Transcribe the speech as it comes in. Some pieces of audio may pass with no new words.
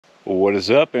What is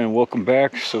up, and welcome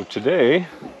back. So today,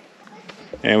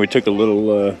 we took a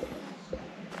little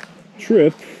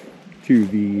trip to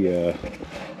the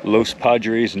Los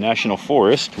Padres National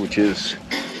Forest, which is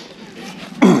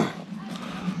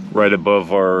right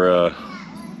above our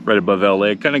right above LA.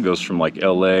 It kind of goes from like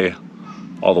LA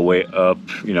all the way up,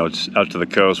 it's out to the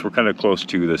coast. We're kind of close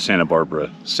to the Santa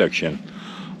Barbara section.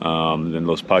 Then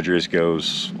Los Padres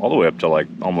goes all the way up to like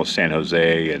almost San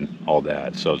Jose and all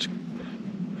that. So it's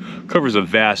covers a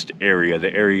vast area.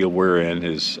 The area we're in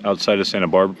is outside of Santa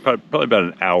Barbara, probably about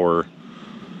an hour,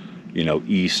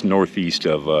 northeast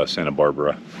of Santa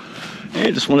Barbara. And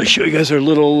I just want to show you guys our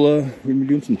little, we're gonna be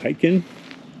doing some hiking.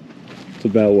 It's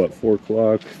about what, 4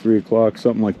 o'clock, 3 o'clock,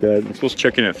 something like that. We're supposed to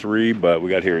check in at 3, but we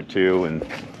got here at 2, and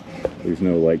there's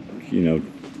no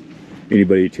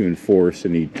anybody to enforce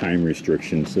any time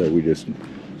restrictions. So we just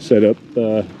set up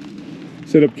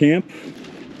camp.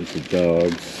 There's the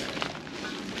dogs.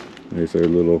 There's our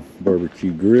little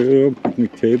barbecue grill,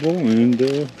 picnic table, and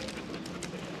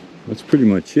that's pretty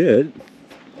much it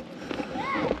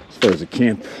as far as the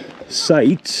camp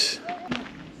site.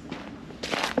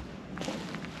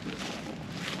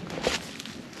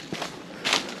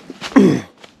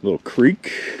 Little creek.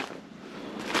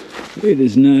 It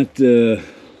is not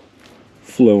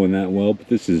flowing that well, but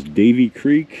this is Davey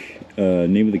Creek.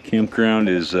 Name of the campground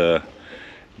is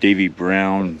Davey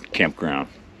Brown Campground.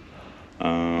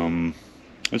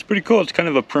 It's pretty cool. It's kind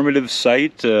of a primitive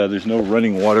site. There's no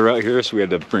running water out here, so we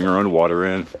had to bring our own water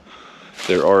in.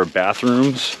 There are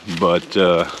bathrooms, but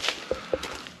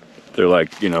they're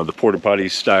like, the porta potty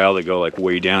style. They go like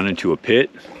way down into a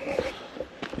pit.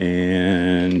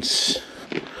 And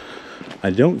I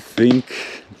don't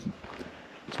think,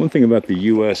 it's one thing about the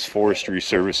U.S. Forestry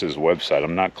Services website.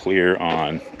 I'm not clear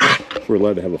on if we're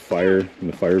allowed to have a fire in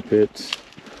the fire pits.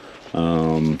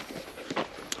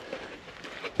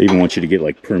 They even want you to get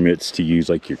like permits to use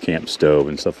like your camp stove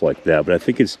and stuff like that, but I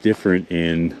think it's different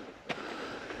in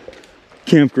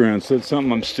campgrounds. So it's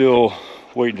something I'm still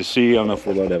waiting to see. I don't know if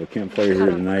we're allowed to have a campfire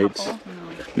here tonight.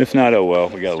 And if not, oh well,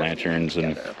 we got lanterns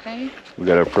and we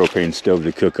got our propane stove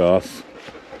to cook off.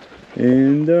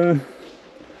 And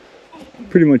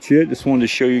pretty much it. Just wanted to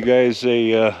show you guys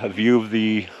a view of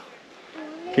the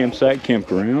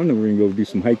campground, and we're gonna go do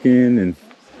some hiking and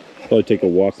probably take a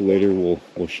walk later.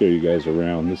 We'll show you guys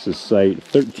around. This is site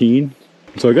 13.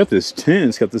 So I got this tent.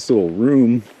 It's got this little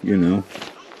room, little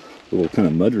kind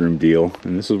of mudroom deal,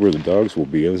 and this is where the dogs will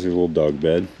be. This is a little dog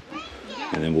bed,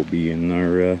 and then we'll be in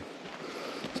our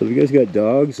so if you guys got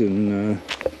dogs and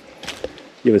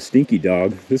you have a stinky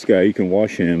dog, this guy, you can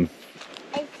wash him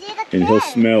and he'll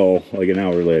smell like an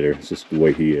hour later. It's just the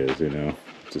way he is,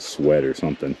 it's a sweat or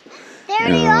something. There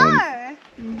they are.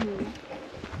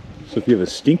 So if you have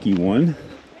a stinky one,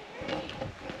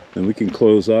 then we can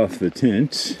close off the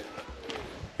tent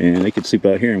and they can sleep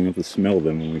out here and we have to smell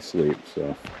them when we sleep.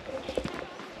 So,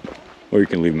 or you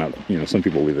can leave them out. Some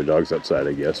people leave their dogs outside,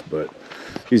 I guess, but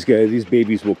these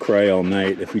babies will cry all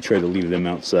night if we try to leave them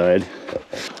outside.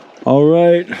 All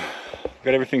right,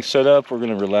 got everything set up. We're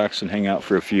gonna relax and hang out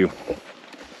for a few.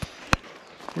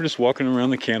 We're just walking around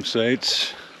the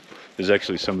campsites. There's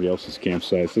actually somebody else's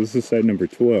campsite. So this is site number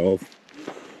 12.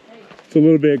 It's a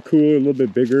little bit cooler, a little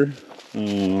bit bigger.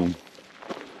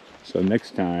 So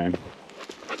next time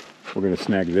we're gonna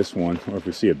snag this one, or if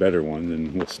we see a better one,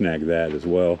 then we'll snag that as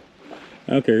well.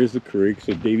 Okay, here's the creek.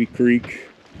 So Davey Creek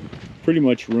pretty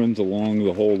much runs along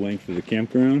the whole length of the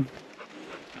campground.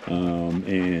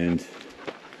 And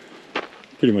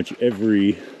pretty much I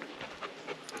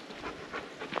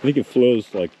think it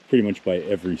flows like pretty much by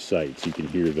every site. So you can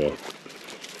hear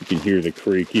the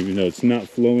creek, even though it's not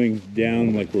flowing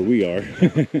down like where we are.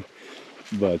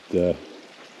 But we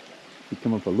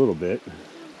come up a little bit.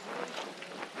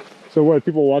 So what,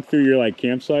 people walk through your like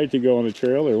campsite to go on the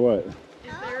trail or what? Is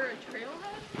there a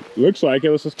trailhead? Looks like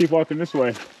it. Let's just keep walking this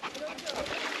way.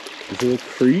 There's a little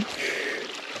creek.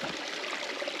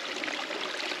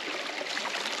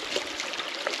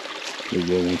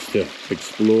 Everybody wants to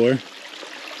explore. A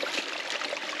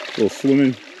little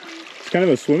swimming. It's kind of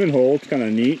a swimming hole. It's kind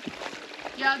of neat.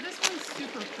 Yeah, this one's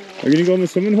super cool. Are you gonna go in the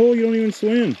swimming hole? You don't even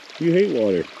swim. You hate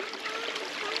water.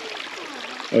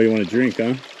 Oh, you want a drink,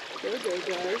 huh?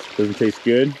 Doesn't taste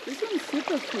good? This one's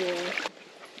super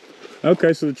cool.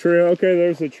 Okay, so the trail,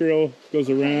 there's the trail, goes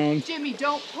around. Jimmy,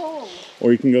 don't pull.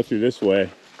 Or you can go through this way.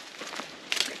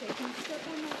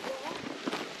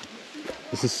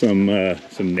 This is some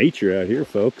nature out here,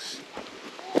 folks.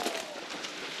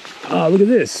 Oh, look at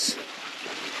this.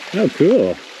 Oh,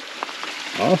 cool.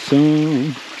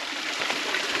 Awesome.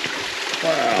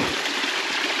 Wow.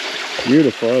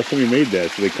 Beautiful. Somebody made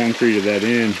that, so they concreted that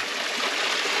in.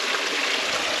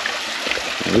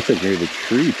 It looks like maybe the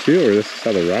tree too, or this is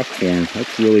how the rock formed.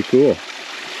 That's really cool.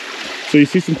 So you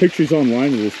see some pictures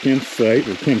online of this campsite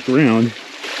or campground.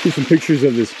 See some pictures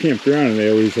of this campground, and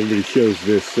everybody shows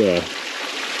this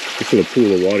little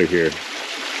pool of water here,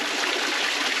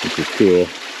 which is cool.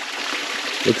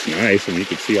 Looks nice. I mean, you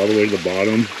can see all the way to the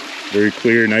bottom. Very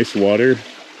clear, nice water,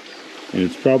 and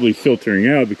it's probably filtering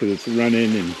out because it's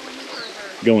running and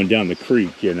going down the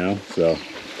creek, you know. So.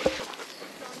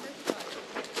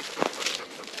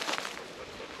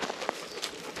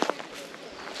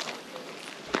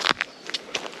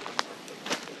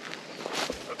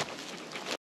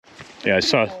 Yeah,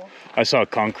 I saw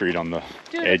concrete on the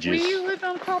edges. If we lived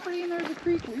on a property and there's a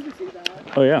creek, we would see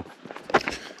that. Oh yeah.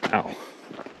 Ow.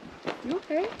 You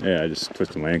okay? Yeah, I just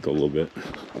twisted my ankle a little bit.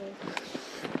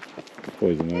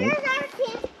 Poison oak.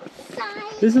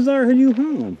 This is our new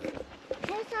home.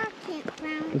 There's our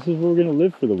campground. This is where we're gonna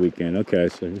live for the weekend. Okay,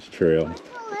 so here's trail.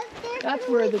 That's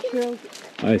where the trail.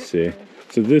 I see.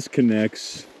 So this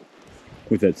connects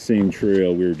with that same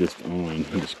trail we were just on.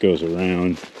 It just goes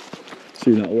around. So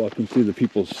you're not walking through the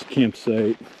people's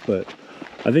campsite, but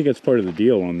I think that's part of the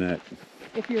deal on that.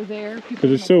 If you're there, because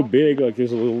it's so big, like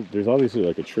there's obviously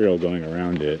like a trail going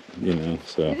around it, you know.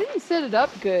 So they didn't set it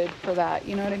up good for that.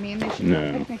 You know what I mean? They should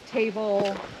have a picnic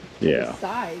table. Yeah. To the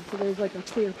side, so there's like a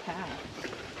clear path.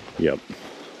 Yep.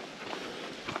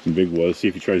 Some big was. See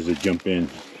if he tries to jump in.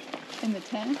 In the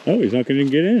tent? Oh, he's not going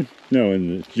to get in. No,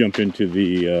 and jump into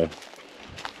the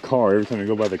car. Every time I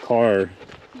go by the car,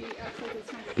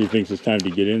 he thinks it's time to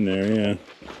get in there. Yeah.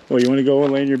 Oh, you want to go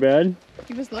and lay in your bed?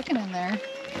 He was looking in there.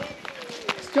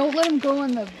 Just don't let him go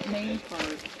in the main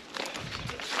part.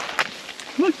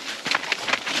 Look. See,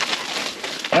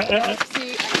 I knew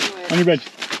it. On your bed.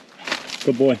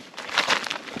 Good boy.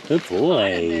 Good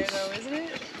boy. In there, though, isn't it?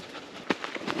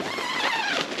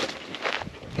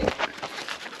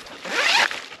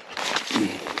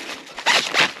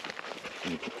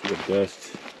 The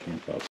dust.